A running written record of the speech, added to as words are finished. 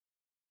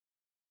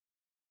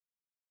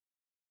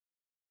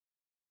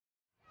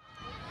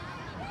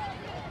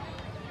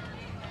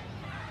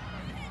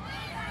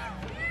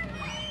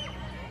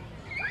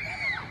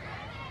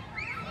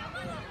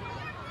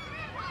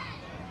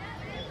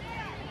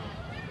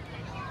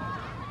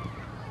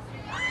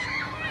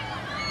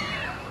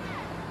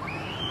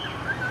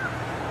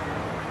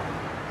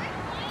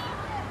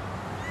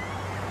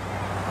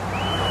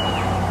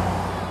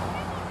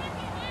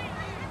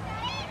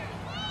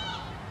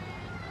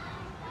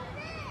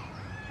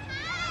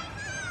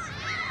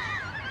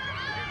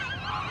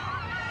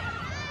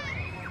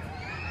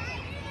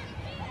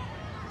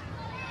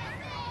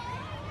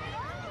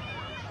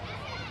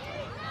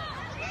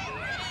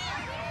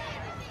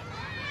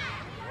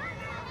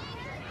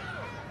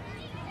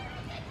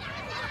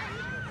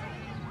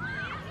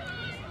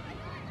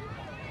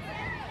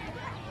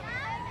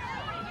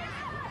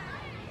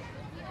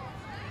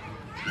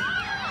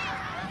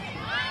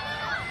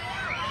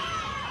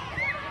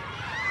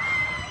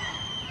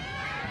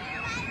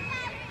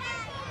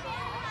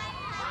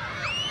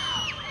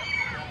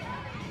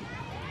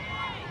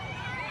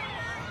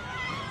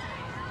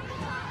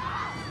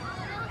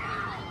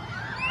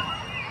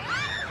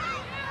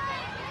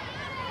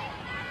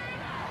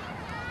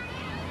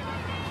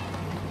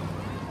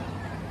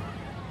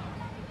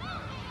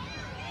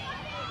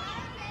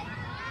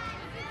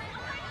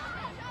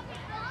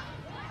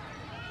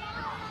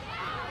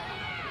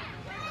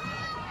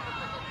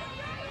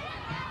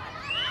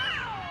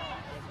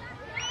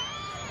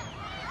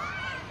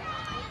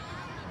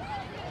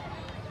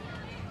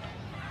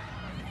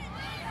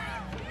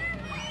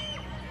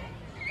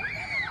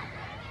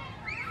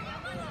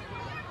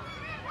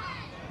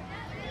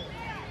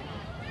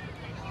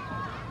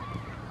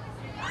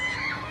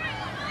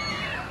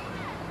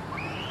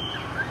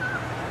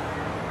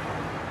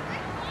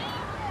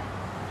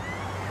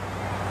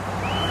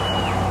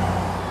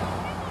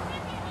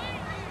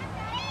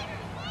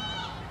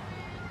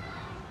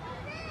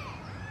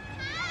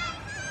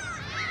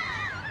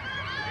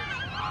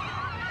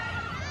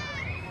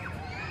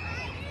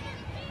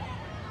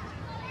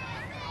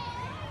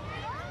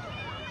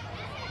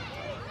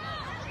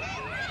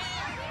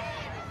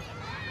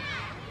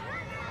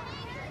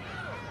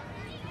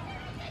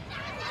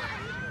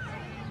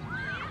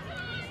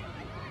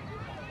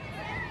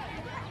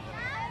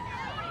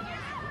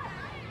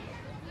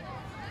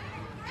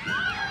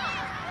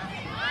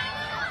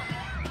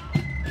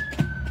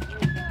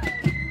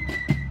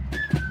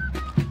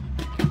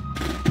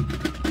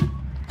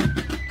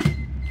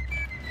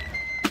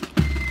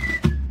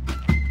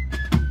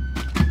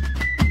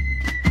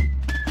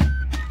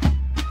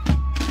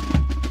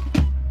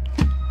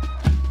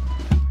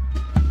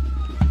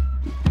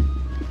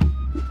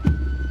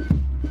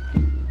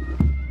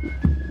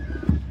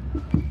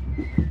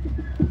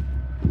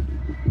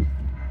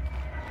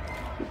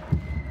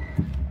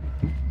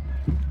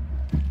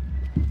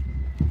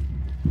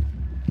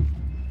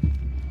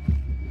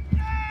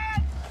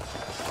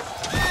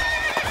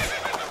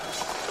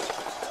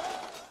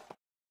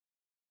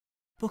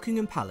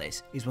Buckingham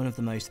Palace is one of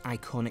the most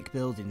iconic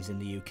buildings in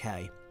the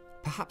UK,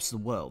 perhaps the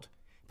world,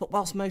 but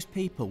whilst most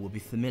people will be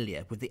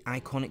familiar with the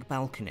iconic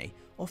balcony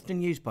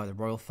often used by the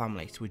royal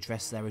family to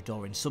address their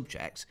adoring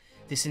subjects,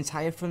 this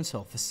entire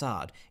frontal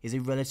facade is a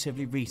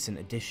relatively recent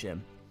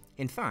addition.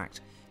 In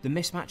fact, the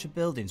mismatch of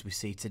buildings we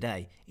see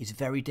today is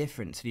very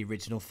different to the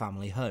original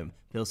family home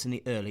built in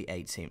the early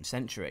 18th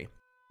century.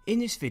 In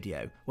this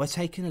video, we're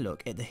taking a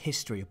look at the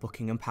history of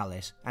Buckingham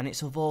Palace and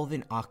its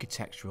evolving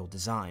architectural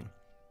design.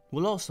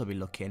 We'll also be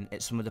looking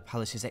at some of the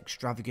palace's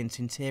extravagant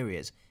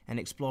interiors and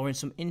exploring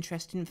some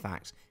interesting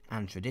facts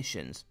and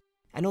traditions.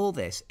 And all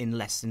this in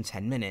less than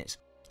 10 minutes,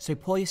 so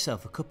pour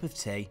yourself a cup of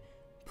tea,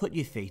 put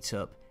your feet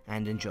up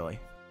and enjoy.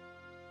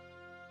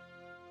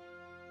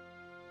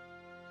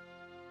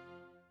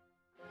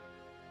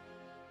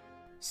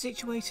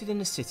 Situated in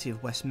the city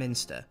of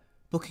Westminster,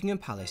 Buckingham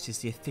Palace is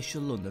the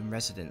official London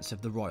residence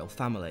of the royal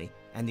family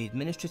and the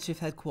administrative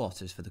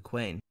headquarters for the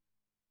Queen.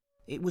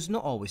 It was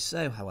not always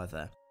so,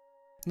 however.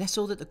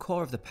 Nestled at the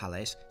core of the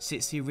palace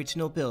sits the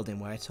original building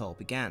where it all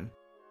began.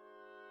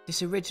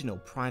 This original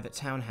private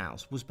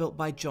townhouse was built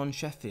by John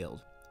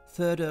Sheffield,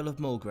 3rd Earl of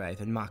Mulgrave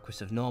and Marquess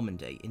of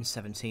Normandy in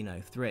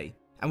 1703,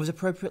 and was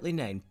appropriately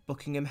named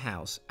Buckingham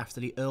House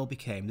after the Earl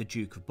became the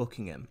Duke of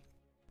Buckingham.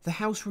 The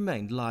house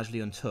remained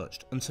largely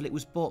untouched until it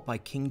was bought by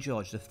King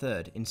George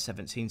III in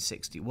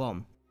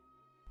 1761.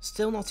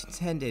 Still not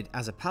intended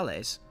as a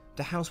palace,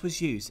 the house was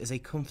used as a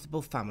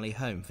comfortable family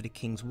home for the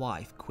King's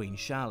wife, Queen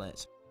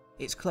Charlotte.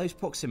 Its close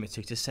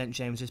proximity to St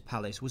James's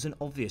Palace was an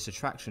obvious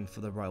attraction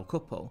for the royal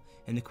couple,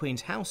 and the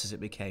Queen's house, as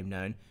it became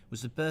known,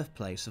 was the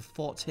birthplace of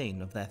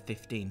 14 of their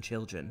 15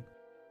 children.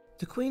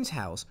 The Queen's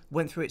house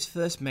went through its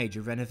first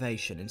major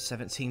renovation in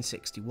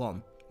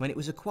 1761, when it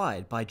was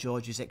acquired by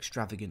George's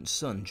extravagant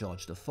son,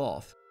 George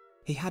IV.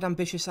 He had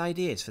ambitious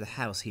ideas for the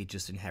house he had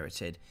just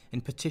inherited,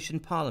 and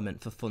petitioned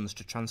Parliament for funds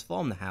to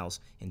transform the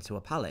house into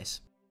a palace.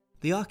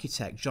 The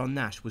architect John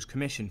Nash was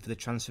commissioned for the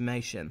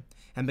transformation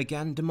and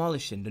began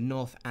demolishing the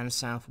north and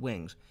south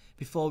wings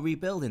before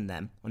rebuilding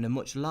them on a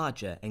much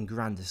larger and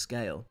grander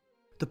scale.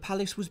 The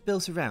palace was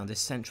built around a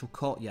central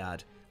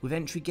courtyard with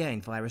entry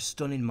gained via a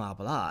stunning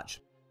marble arch.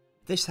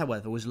 This,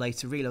 however, was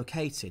later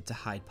relocated to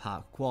Hyde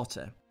Park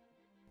Quarter.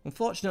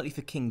 Unfortunately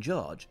for King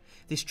George,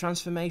 this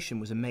transformation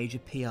was a major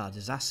PR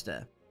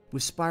disaster,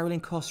 with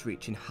spiralling costs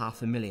reaching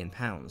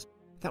 £500,000.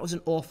 That was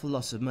an awful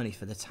loss of money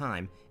for the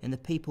time, and the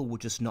people were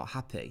just not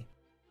happy.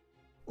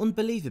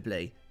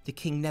 Unbelievably, the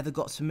king never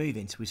got to move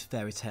into his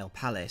fairy tale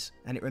palace,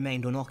 and it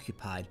remained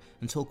unoccupied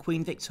until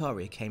Queen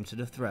Victoria came to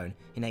the throne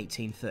in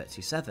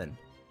 1837.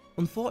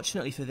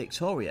 Unfortunately for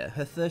Victoria,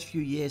 her first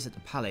few years at the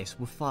palace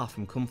were far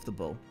from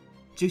comfortable.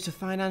 Due to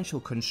financial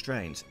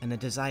constraints and a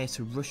desire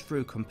to rush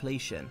through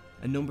completion,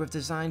 a number of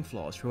design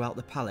flaws throughout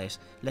the palace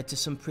led to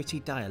some pretty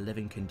dire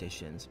living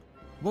conditions.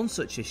 One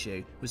such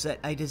issue was that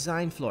a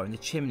design flaw in the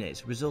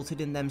chimneys resulted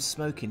in them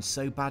smoking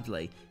so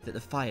badly that the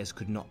fires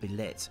could not be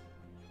lit.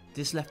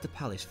 This left the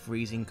palace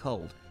freezing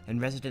cold, and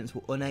residents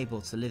were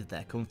unable to live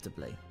there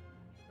comfortably.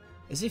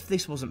 As if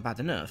this wasn't bad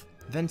enough,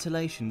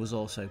 ventilation was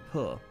also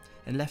poor,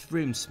 and left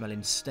rooms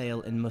smelling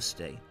stale and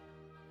musty.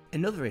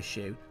 Another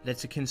issue led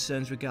to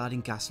concerns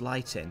regarding gas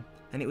lighting,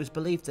 and it was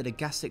believed that a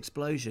gas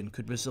explosion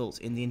could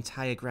result in the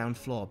entire ground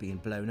floor being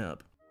blown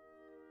up.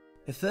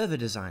 A further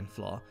design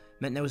flaw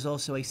meant there was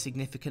also a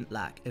significant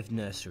lack of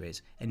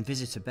nurseries and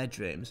visitor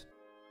bedrooms.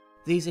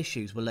 These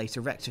issues were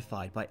later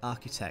rectified by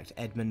architect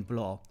Edmund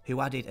Bloor,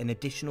 who added an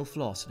additional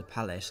floor to the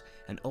palace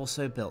and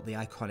also built the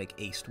iconic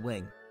East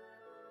Wing.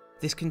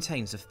 This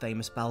contains a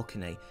famous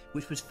balcony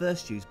which was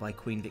first used by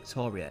Queen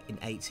Victoria in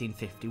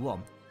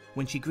 1851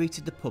 when she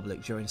greeted the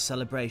public during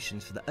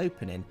celebrations for the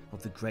opening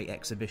of the Great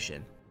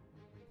Exhibition.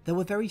 There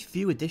were very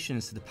few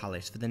additions to the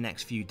palace for the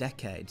next few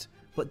decades,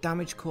 but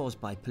damage caused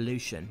by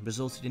pollution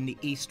resulted in the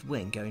East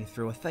Wing going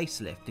through a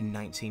facelift in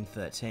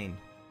 1913.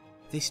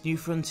 This new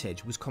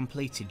frontage was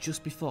completed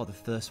just before the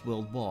First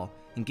World War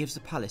and gives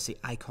the palace the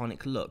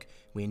iconic look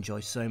we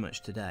enjoy so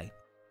much today.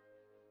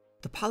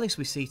 The palace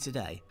we see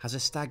today has a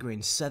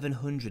staggering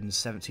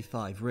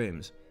 775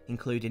 rooms,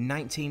 including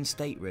 19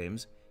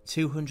 staterooms,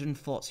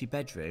 240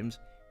 bedrooms,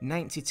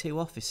 92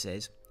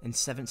 offices and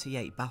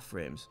 78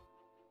 bathrooms.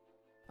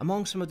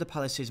 Among some of the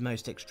palace's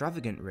most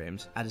extravagant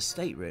rooms are the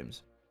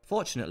staterooms.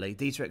 Fortunately,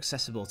 these are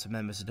accessible to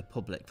members of the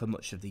public for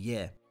much of the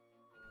year.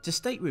 The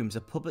staterooms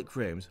are public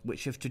rooms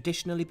which have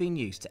traditionally been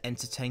used to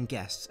entertain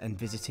guests and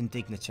visiting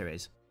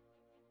dignitaries.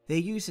 They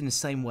are used in the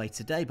same way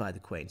today by the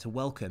Queen to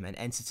welcome and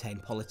entertain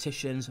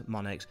politicians,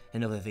 monarchs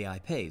and other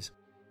VIPs.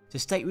 The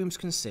staterooms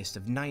consist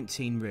of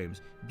 19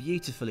 rooms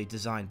beautifully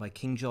designed by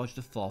King George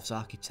IV's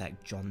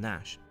architect John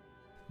Nash.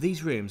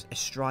 These rooms are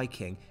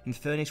striking and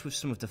furnished with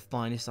some of the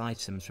finest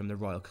items from the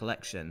royal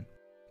collection.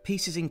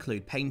 Pieces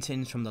include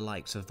paintings from the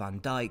likes of Van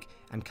Dyck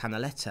and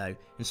Canaletto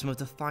and some of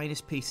the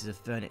finest pieces of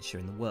furniture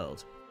in the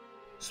world.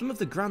 Some of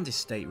the grandest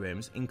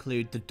staterooms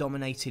include the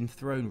dominating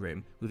throne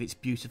room with its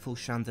beautiful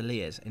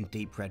chandeliers and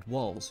deep red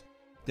walls,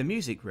 the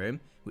music room,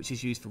 which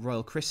is used for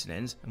royal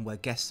christenings and where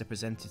guests are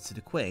presented to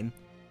the Queen,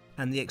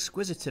 and the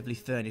exquisitely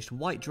furnished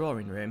white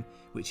drawing room,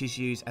 which is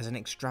used as an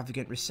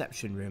extravagant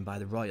reception room by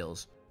the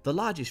royals. The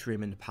largest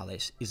room in the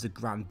palace is the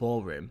Grand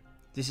Ballroom.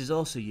 This is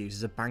also used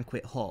as a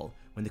banquet hall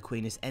when the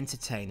Queen is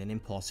entertaining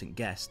important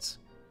guests.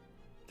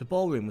 The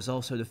ballroom was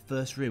also the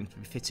first room to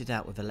be fitted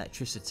out with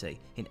electricity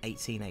in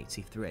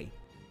 1883.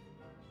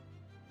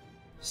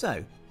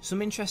 So,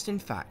 some interesting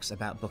facts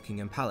about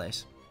Buckingham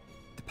Palace.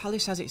 The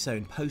palace has its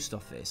own post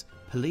office,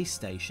 police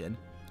station,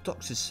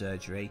 doctor's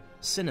surgery,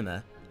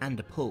 cinema and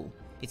a pool.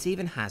 It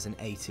even has an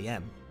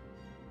ATM.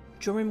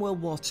 During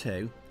World War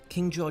II,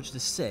 King George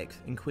VI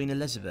and Queen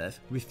Elizabeth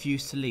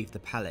refused to leave the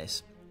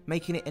palace,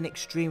 making it an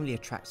extremely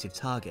attractive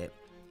target.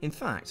 In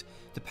fact,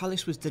 the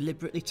palace was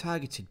deliberately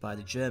targeted by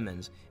the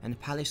Germans, and the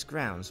palace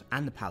grounds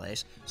and the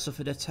palace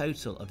suffered a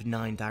total of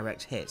 9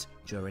 direct hits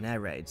during air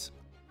raids.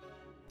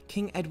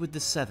 King Edward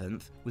VII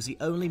was the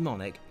only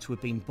monarch to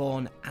have been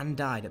born and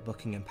died at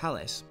Buckingham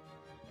Palace.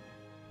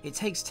 It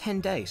takes 10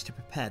 days to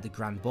prepare the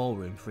Grand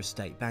Ballroom for a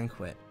state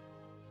banquet.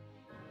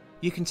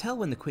 You can tell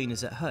when the Queen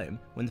is at home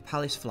when the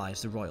palace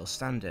flies the royal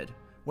standard.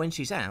 When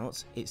she's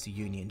out, it's the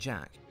Union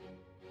Jack.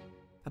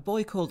 A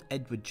boy called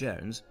Edward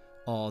Jones,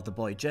 or the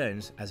Boy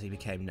Jones as he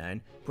became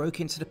known, broke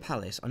into the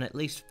palace on at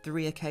least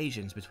 3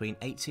 occasions between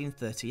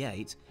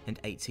 1838 and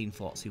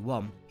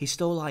 1841. He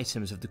stole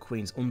items of the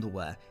Queen's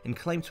underwear and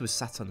claimed to have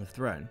sat on the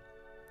throne.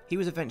 He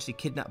was eventually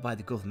kidnapped by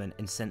the government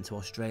and sent to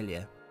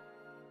Australia.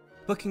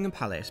 Buckingham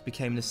Palace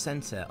became the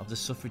centre of the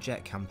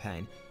suffragette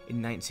campaign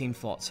in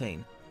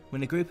 1914,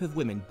 when a group of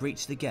women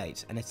breached the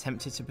gate and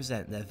attempted to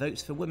present their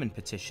Votes for Women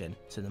petition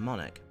to the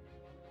monarch.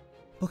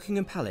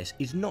 Buckingham Palace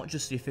is not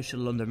just the official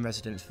London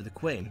residence for the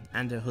Queen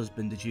and her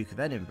husband the Duke of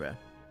Edinburgh.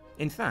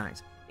 In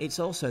fact, it's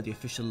also the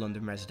official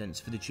London residence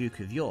for the Duke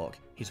of York,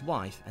 his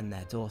wife and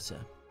their daughter.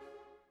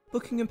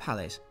 Buckingham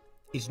Palace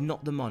is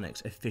not the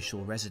monarch's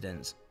official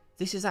residence.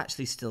 This is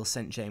actually still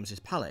St James's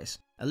Palace,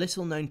 a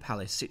little known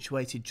palace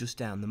situated just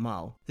down the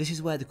Mall. This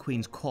is where the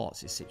Queen's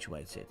Court is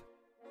situated.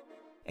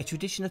 A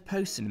tradition of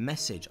posting a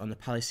message on the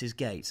palace's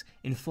gates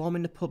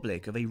informing the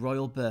public of a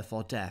royal birth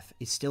or death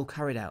is still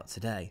carried out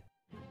today.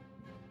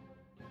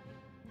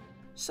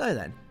 So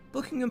then,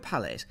 Buckingham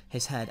Palace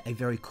has had a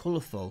very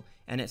colourful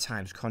and at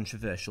times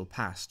controversial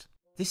past.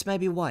 This may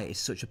be why it is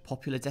such a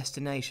popular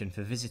destination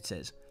for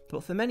visitors,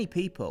 but for many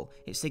people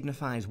it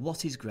signifies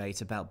what is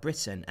great about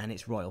Britain and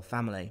its royal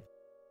family.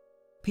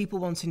 People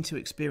wanting to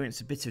experience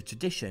a bit of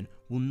tradition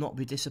will not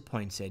be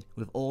disappointed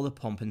with all the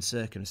pomp and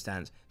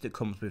circumstance that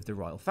comes with the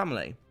royal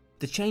family.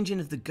 The changing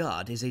of the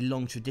guard is a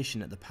long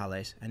tradition at the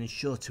palace and is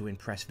sure to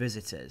impress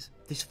visitors.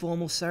 This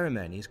formal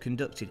ceremony is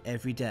conducted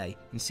every day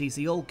and sees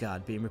the old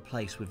guard being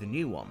replaced with a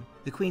new one.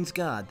 The Queen's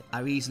Guard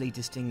are easily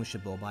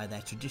distinguishable by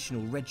their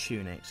traditional red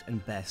tunics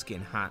and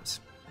bearskin hats.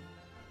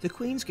 The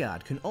Queen's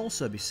Guard can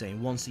also be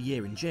seen once a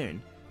year in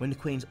June, when the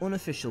Queen's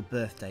unofficial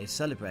birthday is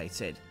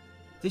celebrated.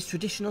 This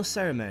traditional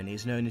ceremony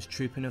is known as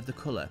Trooping of the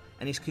Colour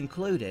and is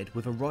concluded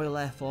with a Royal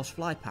Air Force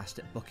flypast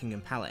at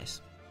Buckingham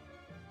Palace.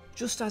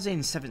 Just as in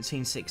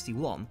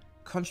 1761,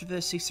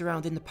 controversy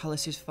surrounding the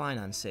palace's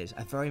finances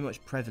are very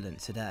much prevalent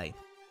today.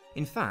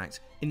 In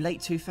fact, in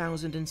late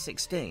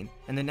 2016,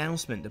 an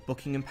announcement that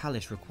Buckingham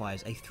Palace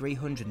requires a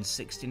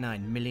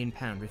 £369 million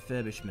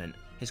refurbishment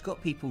has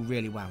got people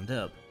really wound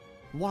up.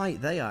 Why,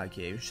 they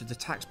argue, should the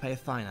taxpayer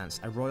finance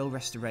a royal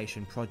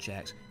restoration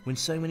project when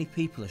so many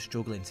people are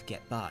struggling to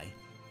get by?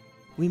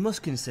 We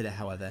must consider,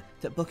 however,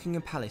 that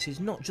Buckingham Palace is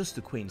not just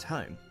the Queen's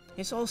home,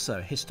 it's also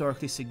a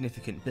historically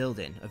significant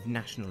building of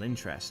national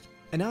interest.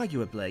 And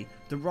arguably,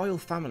 the royal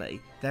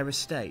family, their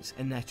estates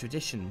and their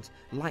traditions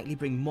likely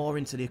bring more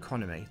into the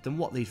economy than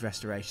what these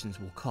restorations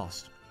will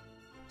cost.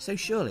 So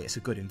surely it's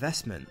a good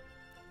investment.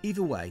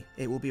 Either way,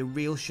 it will be a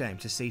real shame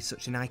to see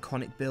such an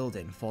iconic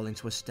building fall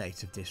into a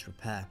state of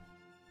disrepair.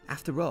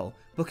 After all,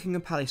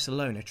 Buckingham Palace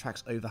alone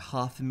attracts over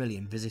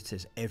 500,000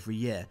 visitors every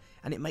year,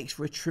 and it makes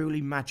for a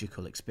truly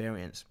magical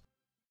experience.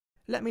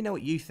 Let me know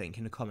what you think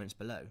in the comments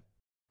below.